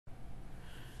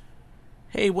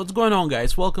Hey, what's going on,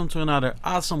 guys? Welcome to another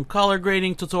awesome color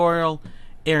grading tutorial.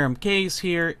 RMK is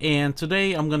here, and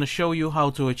today I'm going to show you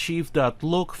how to achieve that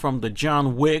look from the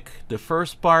John Wick, the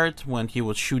first part when he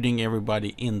was shooting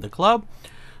everybody in the club.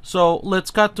 So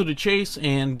let's cut to the chase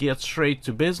and get straight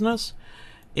to business.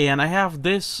 And I have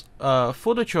this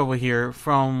footage over here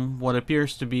from what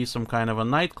appears to be some kind of a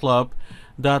nightclub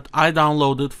that I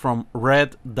downloaded from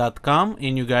red.com,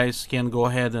 and you guys can go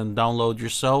ahead and download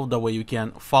yourself. That way you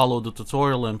can follow the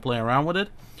tutorial and play around with it.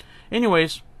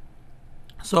 Anyways,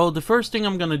 so the first thing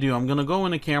I'm gonna do, I'm gonna go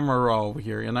in the camera raw over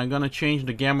here, and I'm gonna change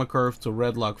the gamma curve to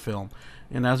red lock film.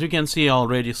 And as you can see, I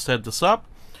already set this up.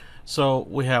 So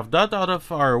we have that out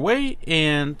of our way,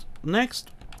 and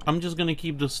next I'm just gonna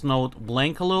keep this node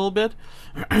blank a little bit.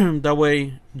 That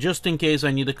way, just in case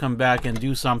I need to come back and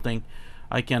do something,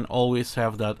 I can always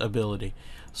have that ability.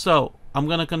 So I'm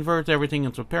gonna convert everything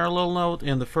into parallel node,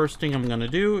 and the first thing I'm gonna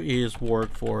do is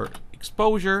work for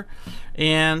exposure.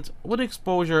 And with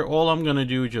exposure, all I'm gonna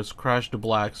do is just crush the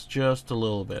blacks just a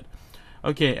little bit.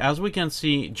 Okay, as we can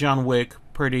see, John Wick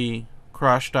pretty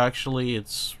crushed actually.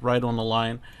 It's right on the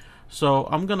line. So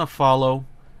I'm gonna follow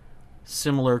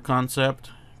similar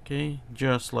concept. Okay,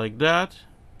 just like that.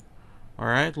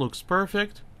 Alright, looks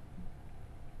perfect.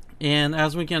 And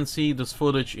as we can see, this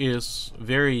footage is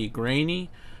very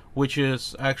grainy, which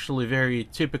is actually very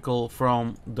typical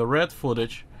from the red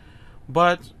footage.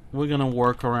 But we're gonna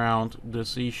work around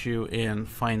this issue and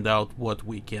find out what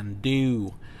we can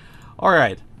do.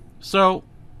 Alright, so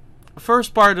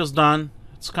first part is done.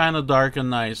 It's kind of dark and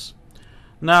nice.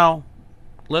 Now,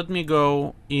 let me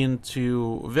go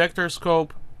into vector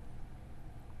scope.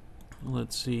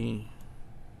 Let's see.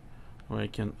 I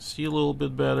can see a little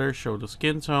bit better, show the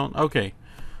skin tone. Okay,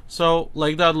 so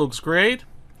like that looks great.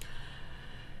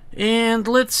 And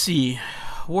let's see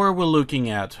where we're looking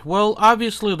at. Well,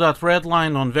 obviously that red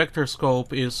line on vector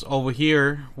scope is over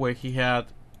here where he had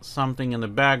something in the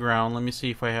background. Let me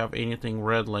see if I have anything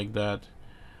red like that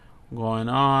going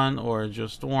on, or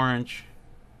just orange.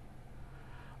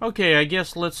 Okay, I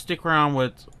guess let's stick around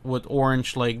with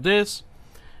orange like this.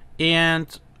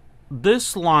 And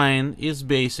this line is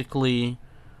basically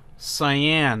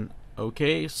cyan.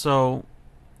 Okay, so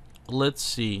let's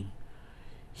see.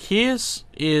 His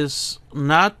is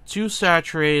not too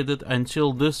saturated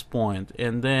until this point,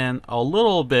 and then a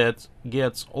little bit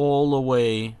gets all the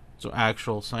way to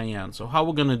actual cyan. So how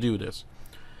we're gonna do this?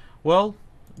 Well,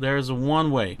 there's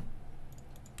one way.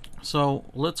 So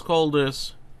let's call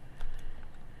this,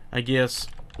 I guess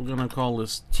we're gonna call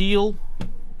this teal,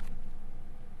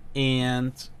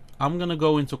 and I'm gonna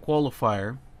go into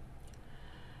qualifier,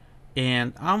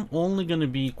 and I'm only gonna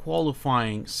be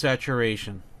qualifying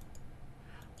saturation.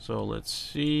 So let's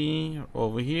see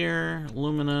over here,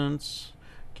 luminance.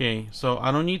 Okay, so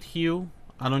I don't need hue,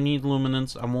 I don't need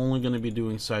luminance, I'm only gonna be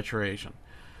doing saturation.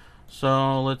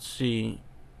 So let's see,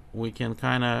 we can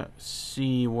kind of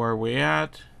see where we're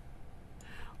at.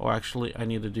 Oh, actually I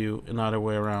need to do another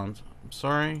way around, I'm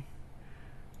sorry.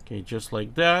 Okay, just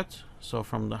like that. So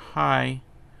from the high,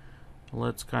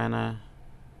 let's kind of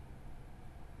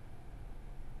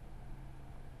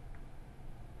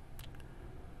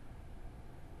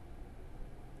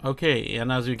okay,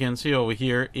 and as you can see over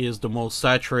here is the most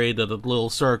saturated little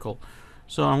circle.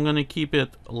 So I'm gonna keep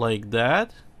it like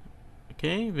that.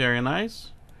 Okay, very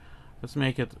nice. Let's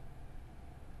make it,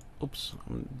 oops,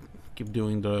 keep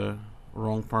doing the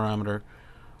wrong parameter.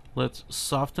 Let's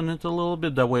soften it a little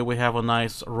bit, that way we have a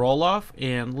nice roll off.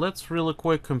 And let's really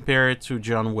quick compare it to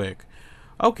John Wick.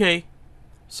 Okay,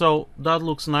 so that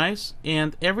looks nice,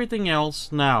 and everything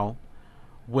else now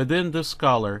within this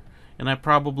color, and I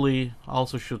probably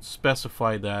also should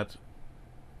specify that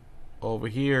over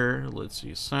here. Let's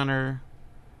see, center.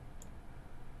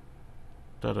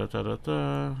 Okay,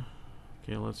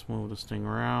 let's move this thing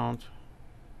around.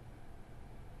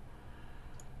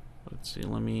 Let's see,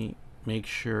 let me make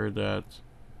sure that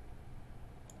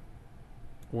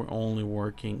we're only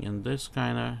working in this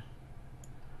kind of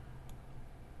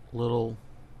little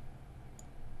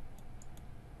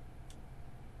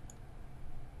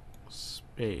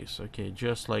space. Okay,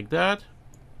 just like that.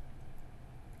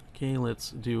 Okay,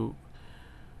 let's do,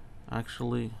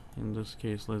 actually in this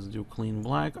case let's do clean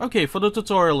black. Okay, for the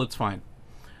tutorial it's fine.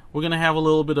 We're gonna have a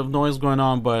little bit of noise going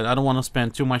on, but I don't want to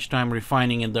spend too much time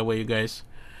refining it, that way you guys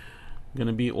are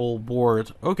gonna be all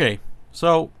bored. Okay,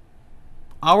 so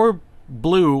our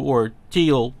blue or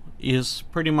teal is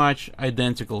pretty much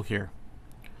identical here.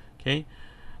 Okay,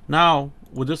 now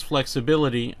with this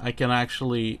flexibility I can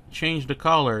actually change the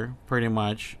color pretty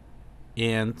much,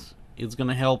 and it's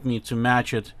gonna help me to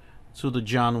match it to the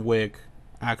John Wick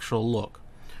actual look.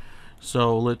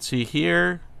 So let's see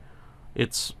here.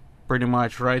 It's pretty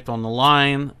much right on the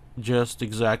line, just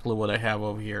exactly what I have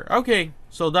over here. Okay,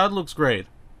 so that looks great.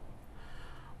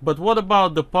 But what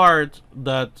about the part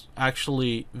that's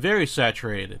actually very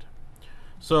saturated?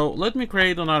 So let me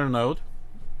create another node,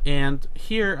 and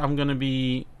here I'm gonna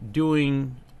be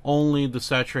doing only the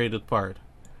saturated part.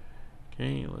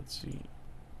 Okay, let's see.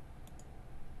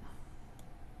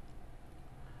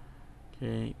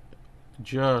 Okay,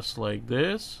 just like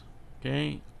this.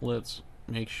 Okay, let's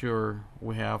make sure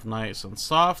we have nice and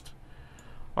soft.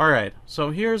 Alright, so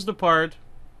here's the part.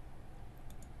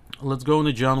 Let's go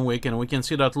into John Wick, and we can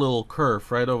see that little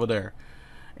curve right over there.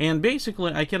 And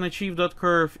basically I can achieve that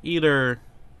curve either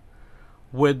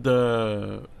with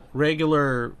the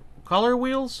regular color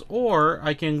wheels, or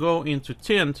I can go into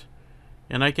tint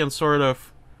and I can sort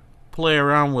of play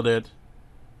around with it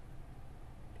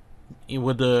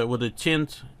with the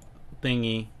tint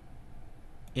thingy,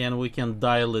 and we can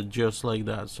dial it just like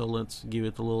that. So let's give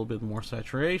it a little bit more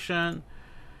saturation,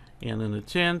 and in the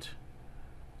tint,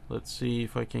 let's see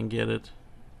if I can get it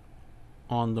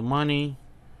on the money.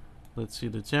 Let's see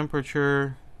the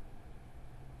temperature.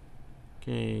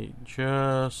 Okay,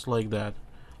 just like that.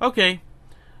 Okay,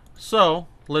 so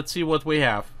let's see what we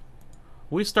have.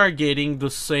 We start getting the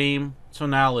same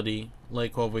tonality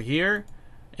like over here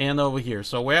and over here.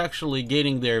 So we're actually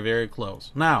getting there very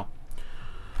close. Now,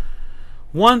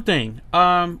 one thing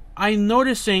I'm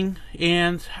noticing,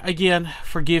 and again,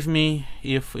 forgive me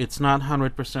if it's not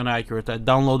 100% accurate. I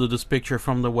downloaded this picture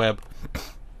from the web.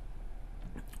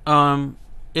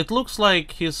 It looks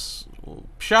like his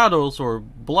shadows, or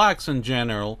blacks in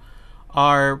general,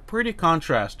 are pretty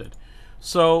contrasted.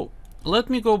 So let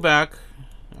me go back.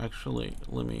 Actually,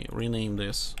 let me rename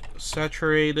this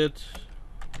saturated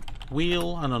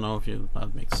wheel. I don't know if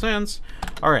that makes sense.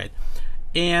 All right,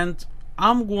 and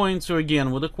I'm going to,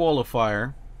 again, with a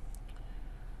qualifier,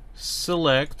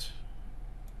 select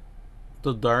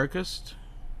the darkest.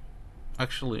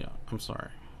 Actually, I'm sorry,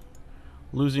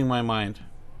 losing my mind.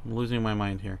 I'm losing my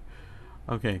mind here.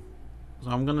 Okay,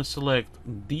 so I'm gonna select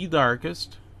the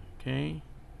darkest. Okay,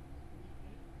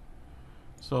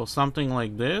 so something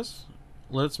like this.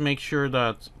 Let's make sure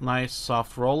that nice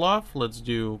soft roll off. Let's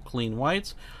do clean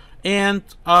whites. And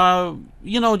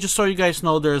you know, just so you guys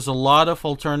know, there's a lot of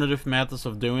alternative methods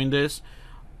of doing this.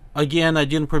 Again, I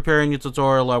didn't prepare any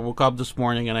tutorial. I woke up this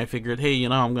morning and I figured, hey, you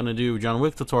know, I'm gonna do John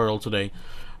Wick tutorial today.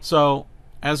 So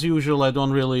as usual, I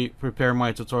don't really prepare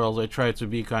my tutorials. I try to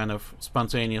be kind of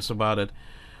spontaneous about it.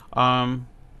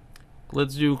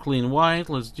 Let's do clean white.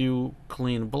 Let's do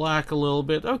clean black a little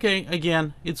bit. Okay,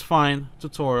 again, it's fine.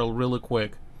 Tutorial really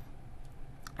quick.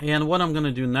 And what I'm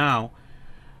gonna do now,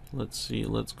 let's see,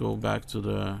 let's go back to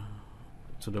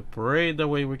the parade, that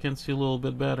way we can see a little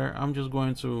bit better. I'm just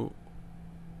going to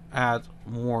add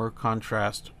more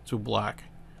contrast to black.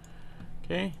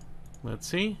 Okay, let's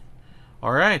see.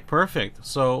 Alright, perfect.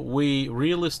 So we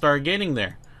really start getting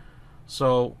there.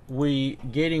 So we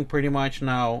getting pretty much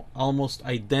now almost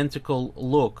identical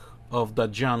look of the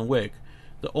John Wick.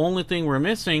 The only thing we're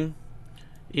missing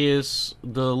is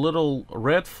the little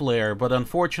red flare, but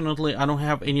unfortunately I don't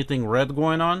have anything red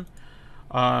going on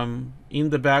in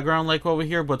the background like over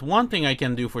here. But one thing I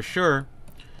can do for sure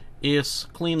is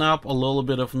clean up a little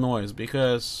bit of noise,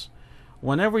 because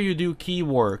whenever you do key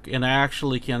work, and I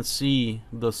actually can see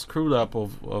the screwed up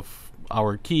of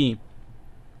our key,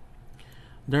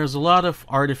 there's a lot of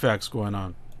artifacts going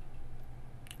on.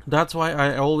 That's why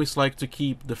I always like to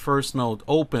keep the first note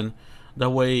open. That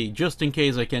way, just in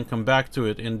case, I can come back to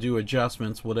it and do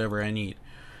adjustments, whatever I need.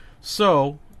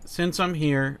 So, since I'm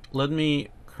here, let me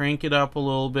crank it up a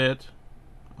little bit.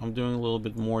 I'm doing a little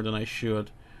bit more than I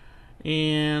should.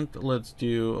 And let's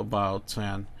do about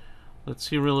 10. Let's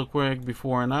see really quick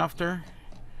before and after.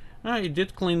 It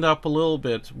did clean up a little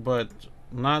bit, but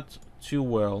not too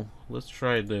well. Let's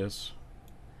try this.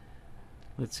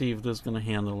 Let's see if this is gonna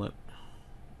handle it.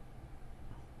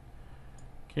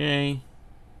 Okay,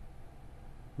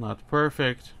 not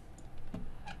perfect.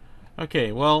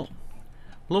 Okay, well,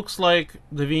 looks like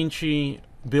Davinci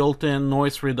built-in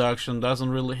noise reduction doesn't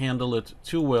really handle it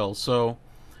too well. So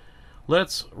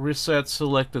let's reset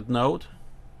selected node,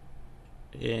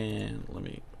 and let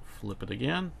me flip it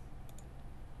again.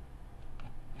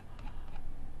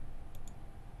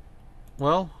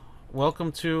 Well,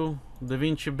 welcome to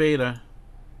Davinci Beta.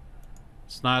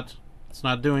 It's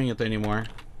not doing it anymore.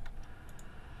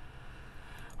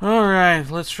 Alright,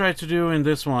 let's try to do in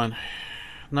this one.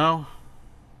 No?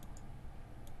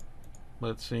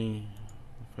 Let's see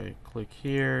if I click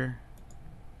here.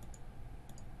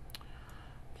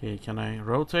 Okay, can I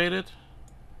rotate it?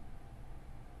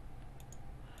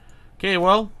 Okay,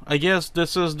 well, I guess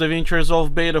this is Davinci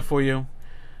Resolve Beta for you.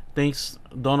 Things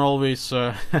don't always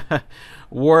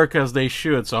work as they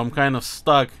should, so I'm kind of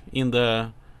stuck in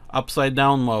the upside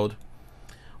down mode.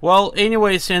 Well,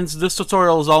 anyway, since this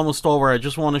tutorial is almost over, I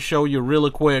just want to show you really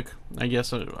quick. I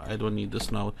guess I don't need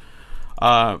this note.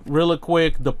 Really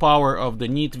quick, the power of the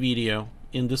neat video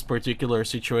in this particular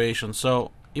situation. So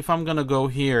if I'm gonna go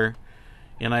here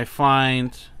and I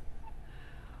find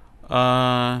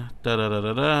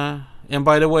and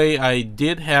by the way, I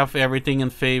did have everything in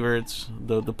favorites,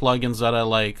 the plugins that I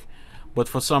like, but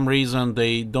for some reason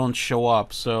they don't show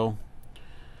up, so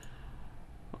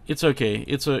it's okay.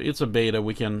 It's a beta.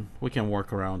 We can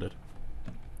work around it.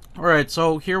 Alright,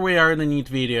 so here we are in the neat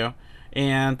video,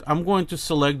 and I'm going to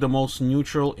select the most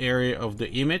neutral area of the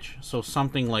image, so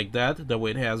something like that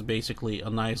way it has basically a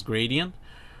nice gradient.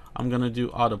 I'm gonna do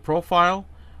auto profile.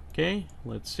 Okay,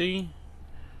 let's see,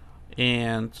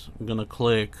 and I'm gonna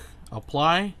click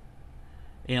apply,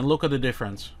 and look at the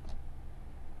difference.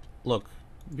 Look,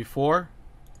 before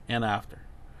and after.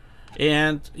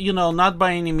 And you know, not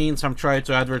by any means I'm trying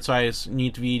to advertise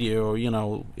neat video, you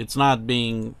know, it's not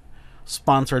being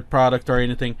sponsored product or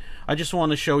anything. I just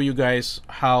want to show you guys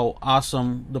how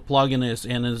awesome the plugin is,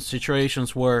 and in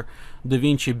situations where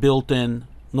Davinci built-in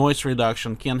noise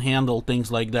reduction can handle things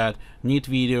like that, neat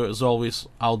video is always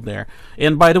out there.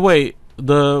 And by the way,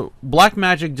 the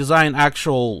Blackmagic Design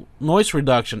actual noise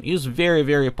reduction is very,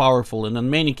 very powerful, and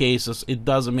in many cases it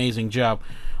does an amazing job.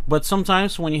 But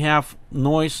sometimes when you have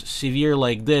noise severe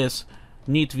like this,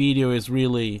 neat video is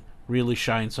really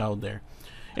shines out there.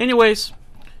 Anyways,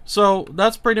 so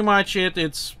that's pretty much it.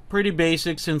 It's pretty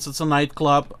basic since it's a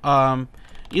nightclub.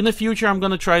 In the future, I'm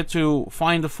gonna try to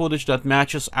find the footage that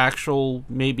matches actual,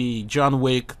 maybe John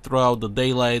Wick throughout the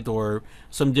daylight, or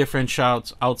some different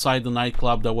shots outside the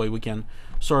nightclub. That way we can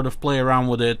sort of play around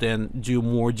with it and do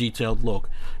more detailed look.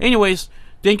 Anyways,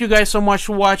 thank you guys so much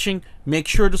for watching. Make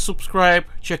sure to subscribe,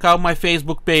 check out my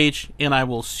Facebook page, and I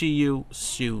will see you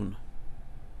soon.